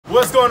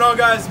What's going on,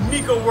 guys?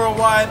 Miko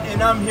Worldwide,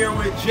 and I'm here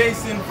with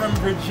Jason from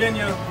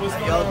Virginia. What's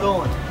going on? How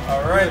y'all doing?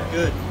 All right.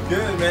 Good.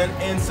 Good, man.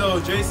 And so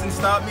Jason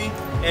stopped me,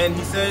 and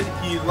he said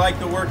he liked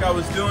the work I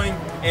was doing,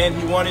 and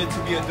he wanted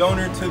to be a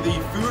donor to the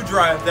food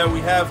drive that we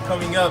have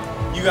coming up.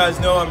 You guys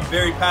know I'm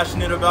very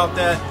passionate about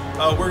that.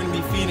 We're going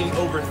to be feeding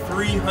over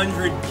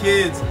 300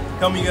 kids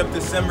coming up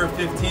December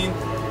 15th.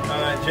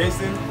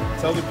 Jason,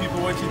 tell the people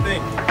what you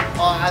think.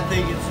 I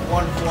think it's a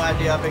wonderful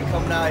idea. I've been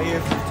coming out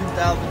here since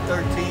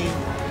 2013.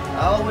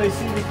 I always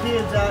see the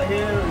kids out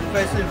here,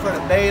 especially in front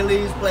of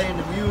Bailey's, playing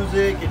the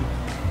music and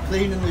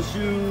cleaning the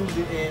shoes.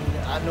 And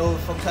I know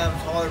sometimes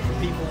it's hard for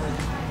people to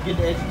get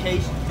the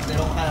education because they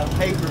don't have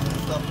papers and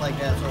stuff like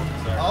that. So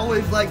I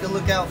always like to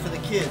look out for the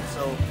kids.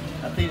 So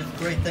I think it's a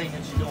great thing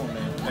that you're doing,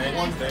 man. It's a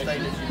wonderful thing that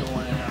you're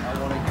doing, and I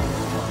want to give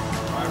you one.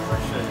 I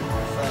appreciate it.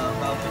 It's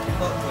about 50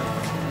 bucks,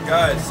 man.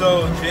 Guys,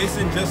 so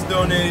Jason just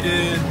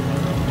donated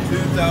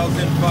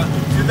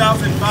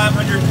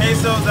 2,500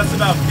 pesos. That's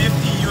about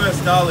 $50 US.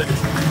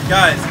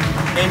 Guys,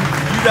 and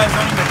you guys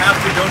don't even have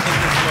to donate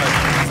this much.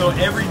 So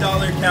every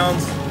dollar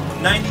counts.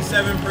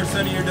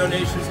 97% of your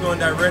donations going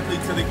directly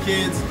to the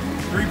kids.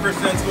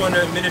 3% is going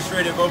to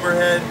administrative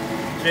overhead.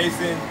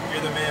 Jason,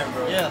 you're the man,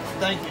 bro. Yeah,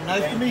 thank you.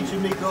 Nice to meet you,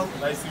 Miko.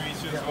 Nice to meet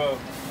you as well.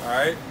 All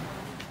right.